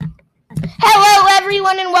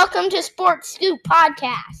everyone, and welcome to Sports Scoop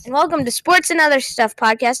Podcast. And welcome to Sports and Other Stuff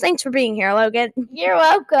Podcast. Thanks for being here, Logan. You're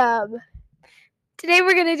welcome. Today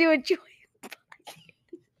we're going to do a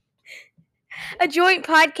joint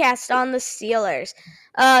podcast on the Steelers.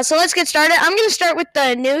 So let's get started. I'm going to start with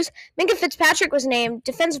the news. Minkah Fitzpatrick was named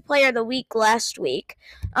Defensive Player of the Week last week.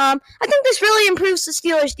 I think this really improves the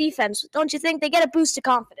Steelers' defense. Don't you think? They get a boost of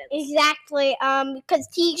confidence. Exactly. Because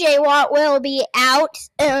T.J. Watt will be out.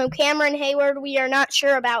 Cameron Hayward, we are not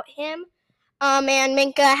sure about him. And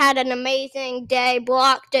Minkah had an amazing day.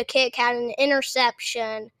 Blocked a kick, had an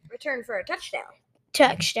interception. Return for a touchdown.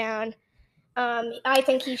 I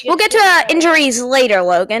think he's. We'll get to injuries later,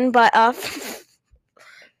 Logan. But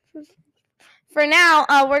for now,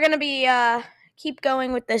 we're gonna be keep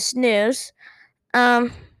going with this news.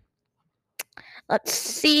 Let's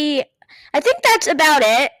see. I think that's about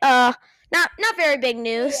it. Not very big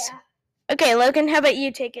news. Yeah. Okay, Logan, how about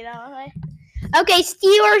you take it on? Okay,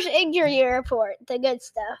 Steelers injury report. The good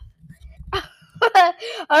stuff. All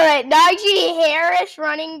right, Najee Harris,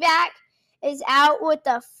 running back, is out with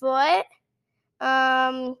a foot.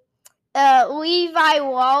 Levi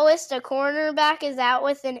Wallace, the cornerback, is out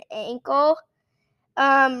with an ankle.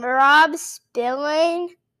 Rob Spillane,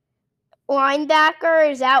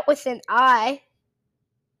 linebacker, is out with an eye.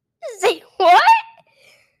 Say what?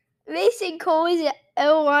 Mason Coley's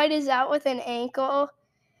O-line is out with an ankle.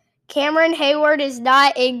 Cameron Hayward is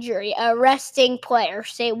not injured. A resting player.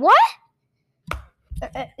 Say what?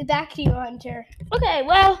 Back to you, Hunter. Okay,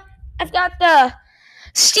 well, I've got the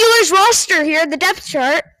Steelers roster here, the depth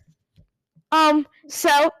chart.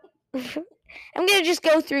 So I'm gonna just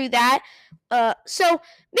go through that. So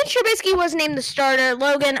Mitch Trubisky was named the starter.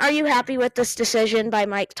 Logan, are you happy with this decision by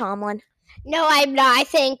Mike Tomlin? No, I'm not. I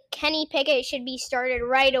think Kenny Pickett should be started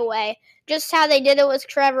right away, just how they did it with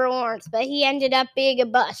Trevor Lawrence, but he ended up being a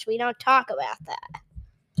bust. We don't talk about that.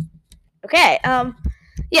 Okay,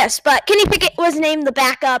 yes, but Kenny Pickett was named the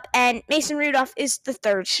backup, and Mason Rudolph is the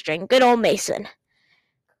third string. Good old Mason.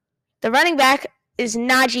 The running back is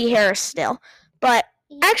Najee Harris still, but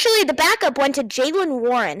actually the backup went to Jaylen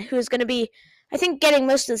Warren, who is going to be, I think, getting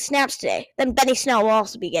most of the snaps today. Then Benny Snell will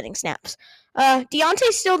also be getting snaps.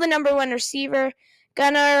 Deontay's still the number one receiver.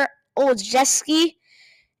 Gunnar Olszewski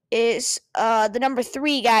is the number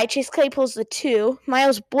 3 guy. Chase Claypool's the 2.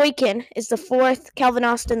 Miles Boykin is the 4th. Calvin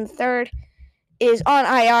Austin, the 3rd, is on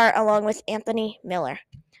IR along with Anthony Miller.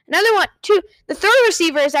 Another one, 2. The 3rd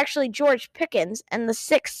receiver is actually George Pickens, and the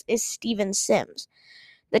 6th is Steven Sims.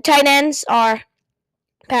 The tight ends are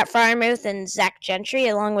Pat Freiermuth and Zach Gentry,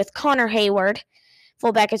 along with Connor Hayward.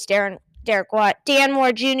 Fullback is Derek Watt, Dan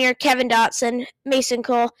Moore Jr., Kevin Dotson, Mason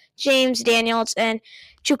Cole, James Daniels, and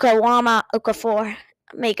Chukwuemeka Okafor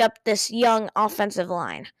make up this young offensive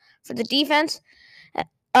line. For the defense,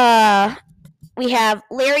 we have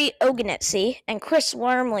Larry Ogunetse and Chris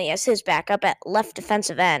Wormley as his backup at left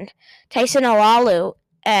defensive end. Tyson Alalu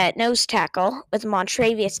at nose tackle with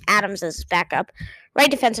Montravius Adams as his backup. Right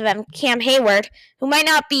defensive end, Cam Hayward, who might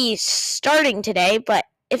not be starting today, but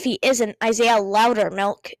if he isn't, Isaiah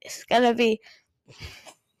Loudermilk is going to be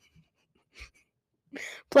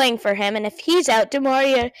playing for him. And if he's out,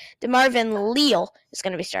 DeMarvin Leal is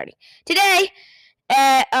going to be starting. Today,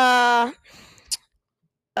 at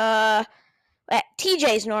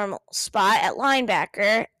TJ's normal spot at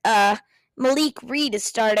linebacker, Malik Reed is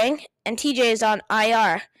starting, and TJ is on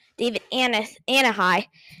IR. David Anahi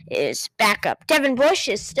is backup. Devin Bush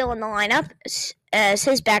is still in the lineup, as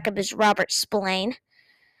his backup is Robert Spillane.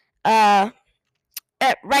 Right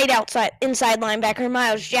inside linebacker,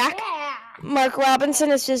 Miles Jack. Yeah. Mark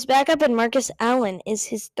Robinson is his backup, and Marcus Allen is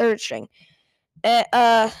his 3rd string.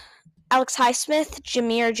 Alex Highsmith,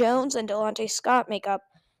 Jameer Jones, and Delonte Scott make up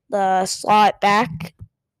the slot back.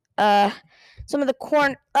 Some of the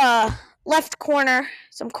left corner,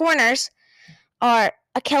 some corners are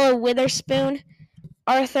Akello Witherspoon,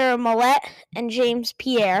 Arthur Millette, and James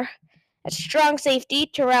Pierre. At strong safety,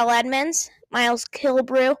 Terrell Edmonds, Miles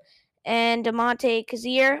Kilbrew, and DeMonte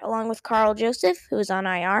Kazir, along with Carl Joseph, who is on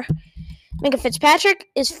IR. Minkah Fitzpatrick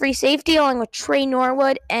is free safety, along with Trey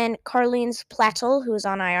Norwood and Carlines Platzel, who is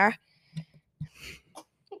on IR.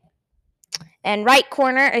 And right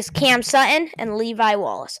corner is Cam Sutton and Levi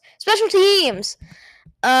Wallace. Special teams.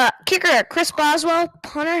 Kicker, Chris Boswell.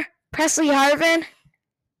 Punter, Presley Harvin.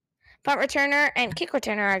 Punt returner and kick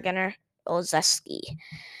returner are Gunnar Olszewski.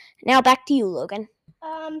 Now back to you, Logan.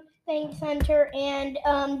 Thanks, Hunter. And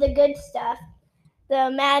the good stuff. The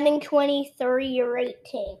Madden 23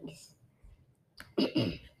 ratings.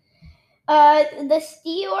 The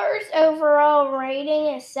Steelers' overall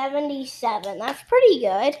rating is 77. That's pretty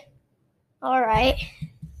good. All right.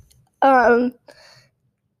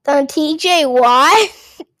 TJ Watt.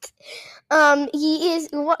 He is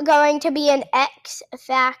going to be an X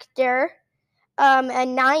Factor. A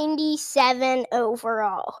 97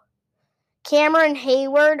 overall. Cameron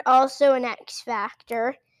Hayward, also an X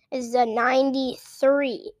Factor, is a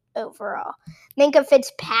 93 overall. Minkah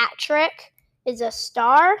Fitzpatrick is a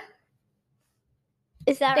star.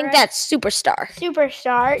 Is that I think right? that's superstar.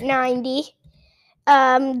 Superstar, 90.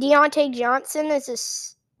 Deontay Johnson is a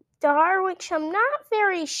star, which I'm not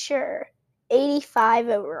very sure. 85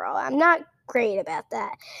 overall. I'm not great about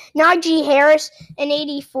that. Najee Harris, an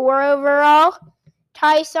 84 overall.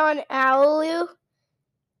 Tyson Alu,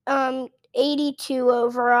 82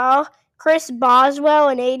 overall. Chris Boswell,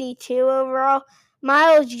 an 82 overall.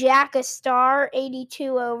 Miles Jack, a star,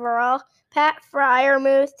 82 overall. Pat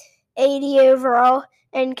Freiermuth, 80 overall.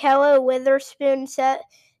 And Kello Witherspoon,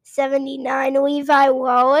 79. Levi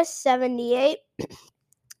Wallace, 78.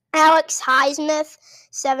 Alex Highsmith,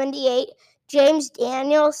 78. James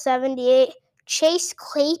Daniels, 78. Chase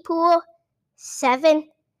Claypool,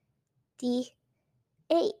 78.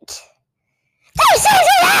 This is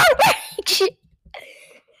an outrage!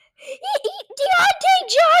 Deontay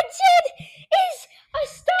Johnson is a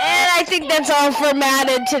star. And I think that's all for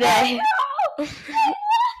Madden today.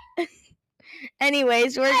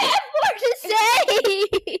 Anyways, I have more to say. This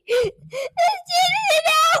is an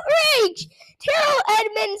outrage. Terrell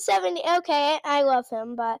Edmonds, 70. Okay, I love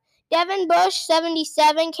him, but Devin Bush,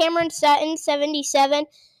 77. Cameron Sutton, 77.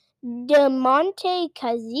 DeMonte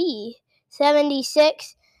Kazee,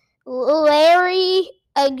 76. Larry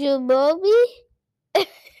Aguibobi,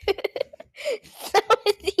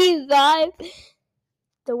 75.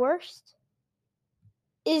 The worst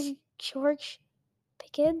is George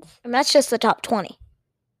Pickens. And that's just the top 20.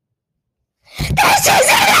 This is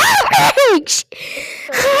an outrage!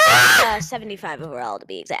 75 overall to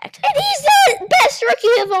be exact. And he's the best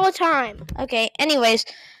rookie of all time. Okay, anyways.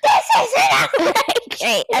 This is an outrage!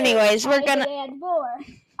 Okay, anyways, I demand more.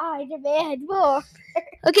 I demand more.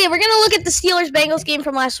 Okay, we're gonna look at the Steelers-Bengals game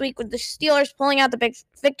from last week with the Steelers pulling out the big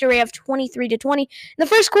victory of 23-20. In the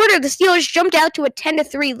first quarter, the Steelers jumped out to a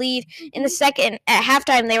 10-3 lead. In the second, at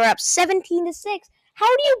halftime, they were up 17-6.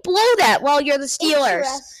 How do you blow that while you're the Steelers?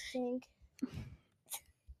 Interesting.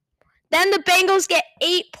 Then the Bengals get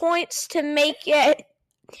 8 points to make it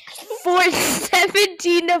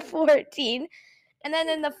 17-14. And then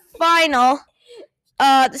in the final,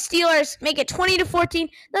 the Steelers make it 20-14.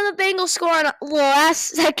 Then the Bengals score on the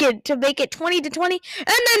last second to make it 20-20. And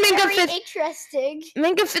then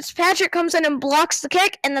Minkah Fitzpatrick comes in and blocks the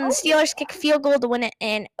kick. And then the Steelers kick a field goal to win it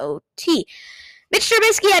in OT. Mitch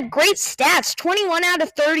Trubisky had great stats. 21 out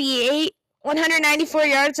of 38, 194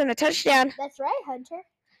 yards and a touchdown. That's right, Hunter.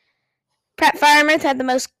 Pat Freiermuth had the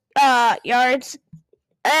most yards.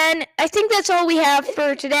 And I think that's all we have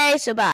for today, so bye.